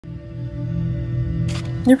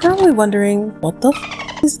You're probably wondering, what the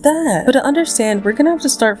f is that? But to understand, we're gonna have to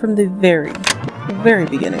start from the very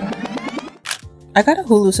beginning. I got a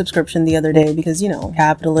Hulu subscription the other day because, you know,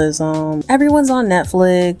 capitalism, everyone's on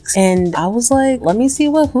Netflix, and I was like, let me see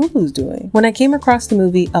what Hulu's doing. When I came across the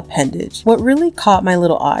movie Appendage, what really caught my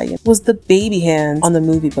little eye was the baby hands on the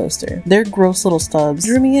movie poster. Their gross little stubs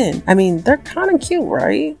drew me in. I mean, they're kind of cute,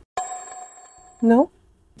 right? No?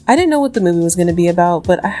 I didn't know what the movie was going to be about,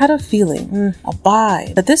 but I had a feeling, a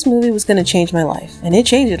vibe, that this movie was going to change my life. And it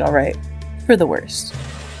changed it alright. For the worst.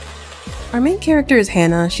 Our main character is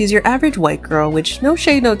Hannah. She's your average white girl, which no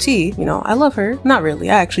shade, no tea. You know, I love her. Not really.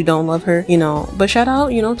 I actually don't love her, you know. But shout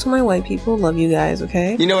out, you know, to my white people. Love you guys,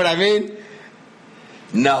 okay? You know what I mean?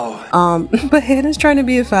 No. But Hannah's trying to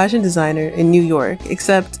be a fashion designer in New York,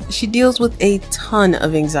 except she deals with a ton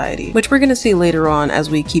of anxiety, which we're gonna see later on as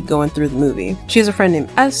we keep going through the movie. She has a friend named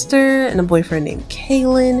Esther and a boyfriend named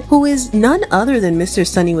Kaylin, who is none other than Mr.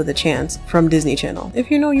 Sunny with a Chance from Disney Channel.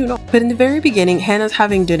 If you know, you know. But in the very beginning, Hannah's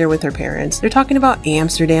having dinner with her parents. They're talking about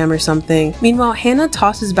Amsterdam or something. Meanwhile, Hannah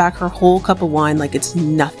tosses back her whole cup of wine like it's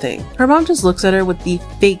nothing. Her mom just looks at her with the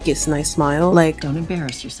fakest nice smile, like, "Don't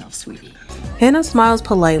embarrass yourself, sweetie." Hannah smiles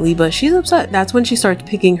politely, but she's upset. That's when she starts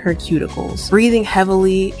picking her cuticles. Breathing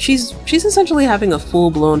heavily, she's essentially having a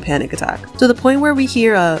full-blown panic attack. To the point where we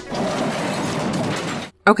hear a...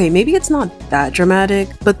 Okay, maybe it's not that dramatic,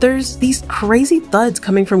 but there's these crazy thuds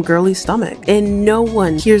coming from Girlie's stomach, and no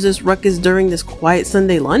one hears this ruckus during this quiet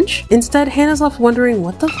Sunday lunch. Instead, Hannah's left wondering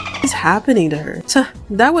what the f is happening to her. So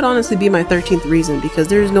that would honestly be my 13th reason, because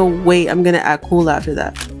there's no way I'm gonna act cool after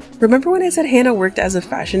that. Remember when I said Hannah worked as a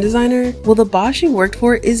fashion designer? Well, the boss she worked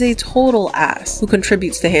for is a total ass who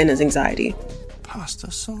contributes to Hannah's anxiety.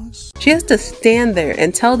 Pasta sauce? She has to stand there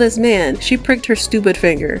and tell this man she pricked her stupid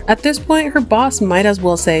finger. At this point, her boss might as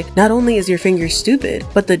well say, not only is your finger stupid,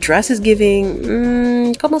 but the dress is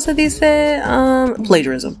giving, ¿cómo se dice?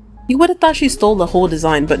 Plagiarism. You would have thought she stole the whole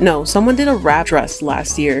design, but no, someone did a wrap dress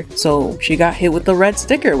last year, so she got hit with the red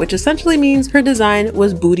sticker, which essentially means her design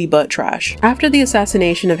was booty butt trash. After the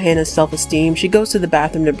assassination of Hannah's self-esteem, she goes to the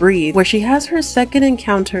bathroom to breathe, where she has her second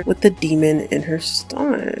encounter with the demon in her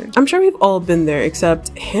stomach. I'm sure we've all been there,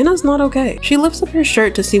 except Hannah's not okay. She lifts up her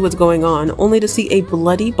shirt to see what's going on, only to see a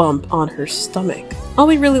bloody bump on her stomach. All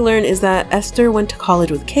we really learn is that Esther went to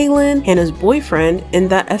college with Kaylin, Hannah's boyfriend, and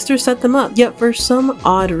that Esther set them up. Yet for some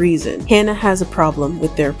odd reason, Hannah has a problem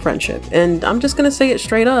with their friendship, and I'm just gonna say it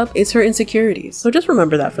straight up, it's her insecurities. So just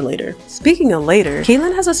remember that for later. Speaking of later,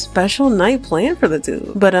 Kaylin has a special night planned for the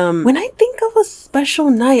two. But when I think of a special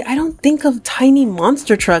night, I don't think of tiny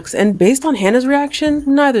monster trucks, and based on Hannah's reaction,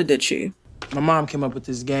 neither did she. My mom came up with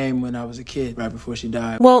this game when I was a kid, right before she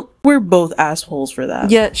died. Well, we're both assholes for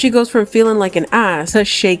that. Yet, she goes from feeling like an ass to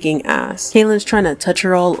shaking ass. Kaylin's trying to touch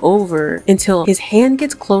her all over until his hand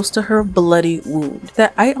gets close to her bloody wound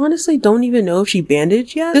that I honestly don't even know if she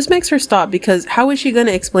bandaged yet. This makes her stop because how is she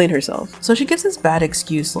gonna explain herself? So she gives this bad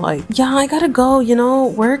excuse like, yeah, I gotta go, you know,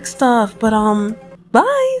 work stuff, but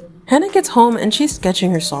bye. Hannah gets home and she's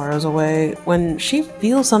sketching her sorrows away when she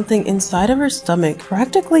feels something inside of her stomach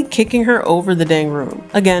practically kicking her over the dang room.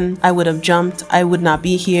 Again, I would have jumped, I would not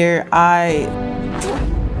be here,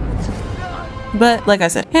 But like I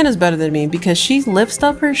said, Hannah's better than me because she lifts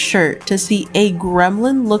up her shirt to see a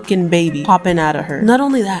gremlin looking baby popping out of her. Not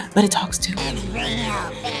only that, but it talks too.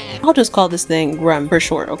 I'll just call this thing Grem for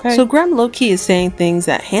short, okay? So Grem low-key is saying things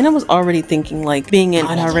that Hannah was already thinking, like being an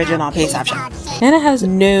unoriginal piece of shit. Hannah has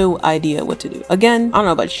no idea what to do. Again, I don't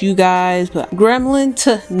know about you guys, but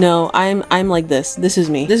Gremlin, no, I'm like this. This is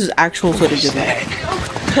me. This is actual footage of me.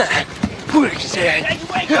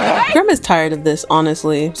 Grem is tired of this,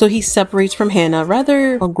 honestly, so he separates from Hannah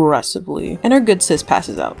rather aggressively, and her good sis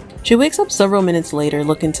passes out. She wakes up several minutes later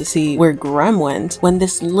looking to see where Grem went when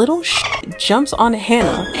this little shit jumps on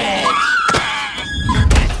Hannah.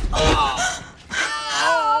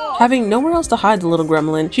 Having nowhere else to hide the little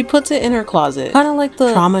gremlin, she puts it in her closet. Kind of like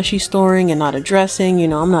the trauma she's storing and not addressing. You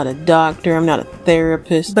know, I'm not a doctor, I'm not a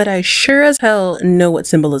therapist, but I sure as hell know what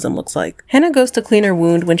symbolism looks like. Hannah goes to clean her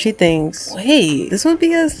wound when she thinks, wait, this would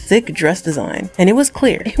be a sick dress design. And it was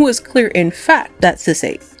clear. It was clear, in fact, that sis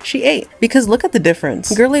ate. She ate. Because look at the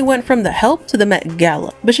difference. Girlie went from the Help to the Met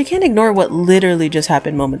Gala. But she can't ignore what literally just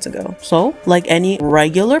happened moments ago. So, like any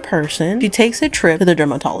regular person, she takes a trip to the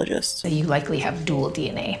dermatologist. So you likely have dual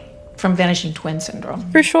DNA. From vanishing twin syndrome.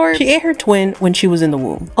 For sure, she ate her twin when she was in the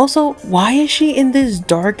womb. Also, why is she in this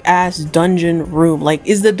dark ass dungeon room? Like,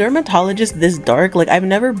 is the dermatologist this dark? Like, I've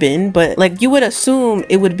never been, but like you would assume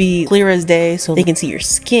it would be clear as day so they can see your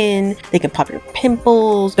skin, they can pop your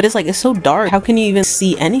pimples, but it's like, it's so dark. How can you even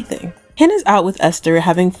see anything? Hannah's out with Esther,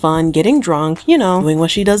 having fun, getting drunk, you know, doing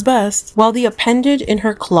what she does best, while the appendage in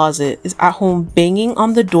her closet is at home banging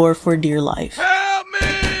on the door for dear life. Help me!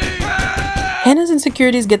 Hannah's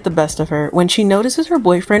insecurities get the best of her when she notices her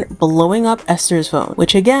boyfriend blowing up Esther's phone,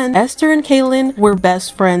 which again, Esther and Kaylin were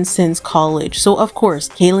best friends since college, so of course,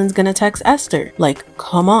 Kaylin's gonna text Esther. Like,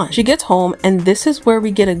 come on. She gets home, and this is where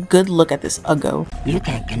we get a good look at this uggo. You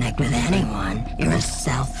can't connect with anyone. You're a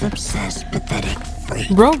self-obsessed, pathetic freak.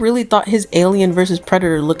 Bro really thought his Alien versus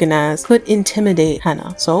Predator looking ass could intimidate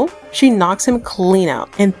Hannah, so she knocks him clean out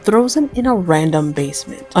and throws him in a random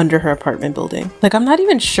basement under her apartment building. Like, I'm not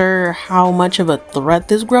even sure how much of a threat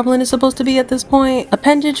this gremlin is supposed to be at this point.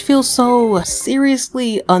 Appendage feels so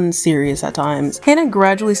seriously unserious at times. Hannah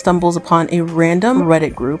gradually stumbles upon a random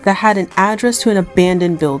Reddit group that had an address to an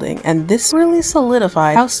abandoned building, and this really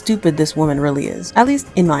solidified how stupid this woman really is, at least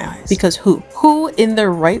in my eyes. Because who in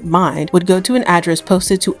their right mind would go to an address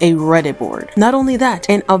posted to a Reddit board? Not only that,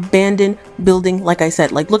 an abandoned building, like I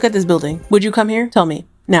said, like, look at this building. Would you come here? Tell me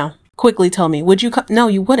now. Quickly tell me, would you come? No,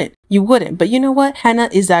 you wouldn't. You wouldn't. But you know what? Hannah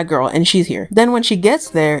is that girl, and she's here. Then when she gets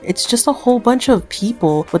there, it's just a whole bunch of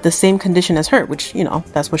people with the same condition as her, which, you know,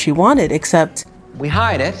 that's what she wanted, except we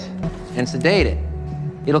hide it and sedate it.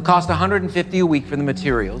 It'll cost $150 a week for the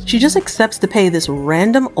materials. she just accepts to pay this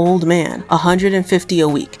random old man $150 a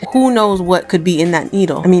week. Who knows what could be in that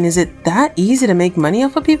needle? I mean, is it that easy to make money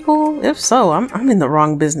off of people? If so, I'm in the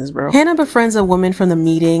wrong business, bro. Hannah befriends a woman from the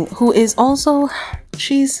meeting who is also,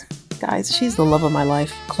 she's the love of my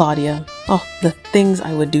life, Claudia. Oh, the things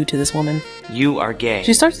I would do to this woman. You are gay.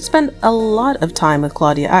 She starts to spend a lot of time with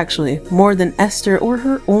Claudia, actually, more than Esther or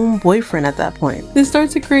her own boyfriend at that point. This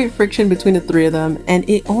starts to create friction between the three of them, and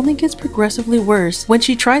it only gets progressively worse when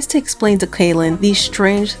she tries to explain to Kaylin these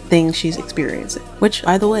strange things she's experiencing, which,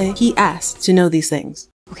 by the way, he asked to know these things.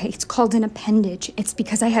 Okay, it's called an appendage. It's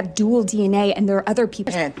because I have dual DNA and there are other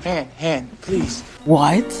people. Hand, please.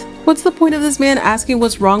 What? What's the point of this man asking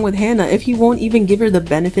what's wrong with Hannah if he won't even give her the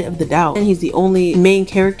benefit of the doubt? And he's the only main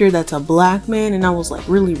character that's a black man, and I was like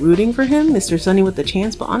really rooting for him, Mr. Sunny with the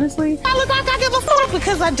chance, but honestly, I look like I give a fuck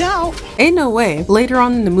because I don't. ain't no way. Later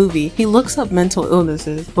on in the movie, he looks up mental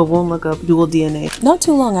illnesses, but won't look up dual DNA. Not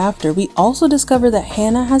too long after, we also discover that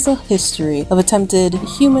Hannah has a history of attempted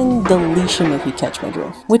human deletion, if you catch my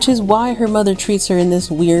drift, which is why her mother treats her in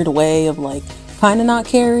this weird way of like kind of not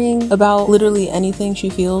caring about literally anything she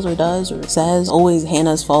feels or does or says. Always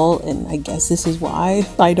Hannah's fault, and I guess this is why.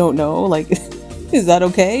 I don't know, like is that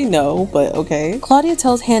okay? No, but okay. Claudia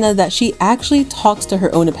tells Hannah that she actually talks to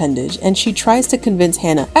her own appendage, and she tries to convince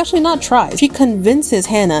Hannah, actually not tries, she convinces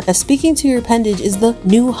Hannah that speaking to your appendage is the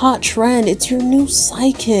new hot trend. It's your new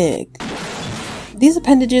psychic. These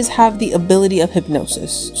appendages have the ability of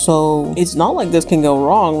hypnosis, so it's not like this can go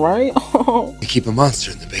wrong, right? We keep a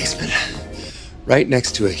monster in the basement, right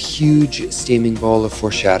next to a huge steaming bowl of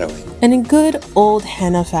foreshadowing. And in good old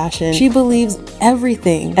Hannah fashion, she believes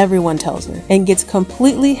everything everyone tells her and gets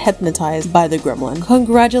completely hypnotized by the gremlin.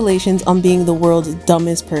 Congratulations on being the world's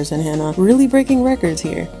dumbest person, Hannah. Really breaking records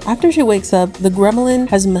here. After she wakes up, the gremlin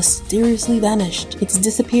has mysteriously vanished. It's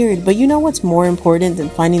disappeared, but you know what's more important than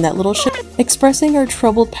finding that little shit? Expressing her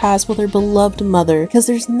troubled past with her beloved mother, because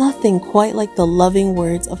there's nothing quite like the loving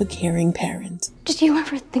words of a caring parent. Did you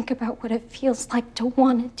ever think about what it feels like to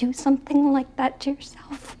want to do something like that to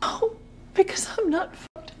yourself? Oh, because I'm not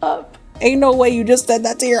fucked up. Ain't no way you just said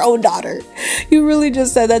that to your own daughter. You really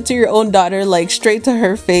just said that to your own daughter, like straight to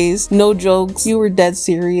her face. No jokes. You were dead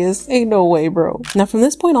serious. Ain't no way, bro. Now from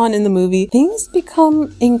this point on in the movie, things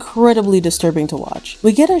become incredibly disturbing to watch.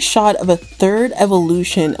 We get a shot of a third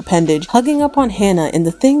evolution appendage hugging up on Hannah, and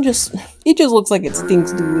the thing just looks like it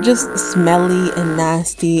stinks, dude. Just smelly and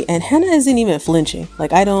nasty, and Hannah isn't even flinching.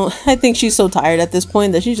 Like, I think she's so tired at this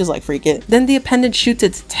point that she's just like, freak it. Then the appendage shoots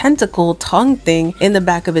its tentacle tongue thing in the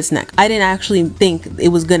back of its neck. I didn't actually think it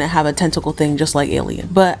was gonna have a tentacle thing just like Alien,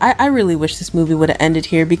 but I really wish this movie would have ended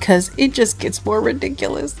here because it just gets more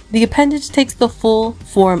ridiculous. The appendage takes the full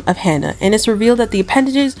form of Hannah, and it's revealed that the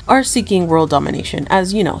appendages are seeking world domination.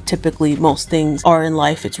 As you know, typically most things are in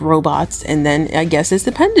life, it's robots, and then I guess it's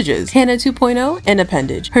appendages. Hannah 2.0, an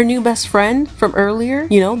appendage. Her new best friend from earlier,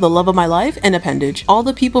 you know, the love of my life, an appendage. All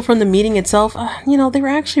the people from the meeting itself, you know, they were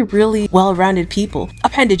actually really well-rounded people.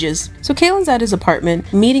 Appendages. So So Kaylin's at his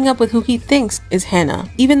apartment, meeting up with who he thinks is Hannah,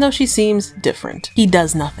 even though she seems different. He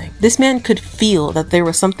does nothing. This man could feel that there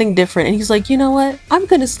was something different, and he's like, you know what? I'm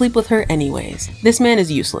gonna sleep with her anyways. This man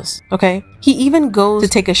is useless, okay? He even goes to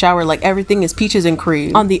take a shower like everything is peaches and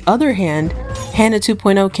cream. On the other hand, Hannah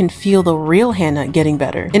 2.0 can feel the real Hannah getting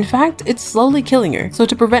better. In fact, it's slowly killing her. So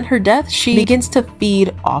to prevent her death, she begins to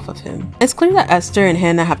feed off of him. It's clear that Esther and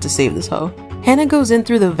Hannah have to save this hoe. Hannah goes in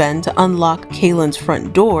through the vent to unlock Kaylin's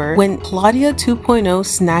front door when Claudia 2.0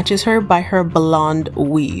 snatches her by her blonde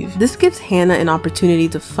weave. This gives Hannah an opportunity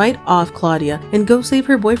to fight off Claudia and go save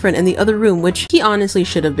her boyfriend in the other room, which he honestly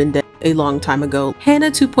should have been dead a long time ago. Hannah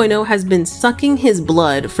 2.0 has been sucking his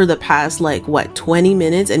blood for the past like what, 20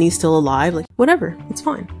 minutes, and he's still alive. Like, whatever, it's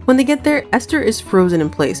fine. When they get there, Esther is frozen in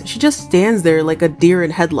place. She just stands there like a deer in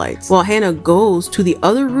headlights while Hannah goes to the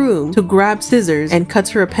other room to grab scissors and cuts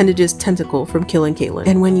her appendage's tentacle from killing Kaylin.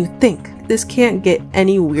 And when you think this can't get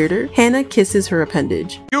any weirder, Hannah kisses her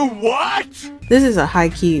appendage. You what? This is a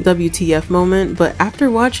high-key WTF moment, but after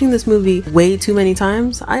watching this movie way too many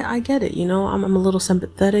times, I get it, you know? I'm a little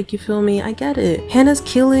sympathetic, you feel me? I get it. Hannah's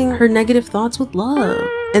killing her negative thoughts with love.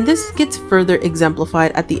 And this gets further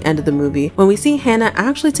exemplified at the end of the movie when we see Hannah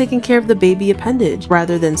actually taking care of the baby appendage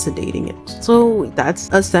rather than sedating it. So that's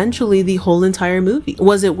essentially the whole entire movie.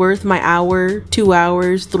 Was it worth my hour, 2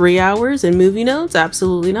 hours, 3 hours in movie notes?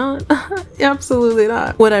 Absolutely not. Absolutely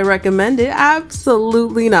not. Would I recommend it?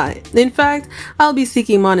 Absolutely not. In fact, I'll be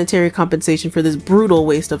seeking monetary compensation for this brutal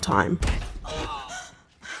waste of time.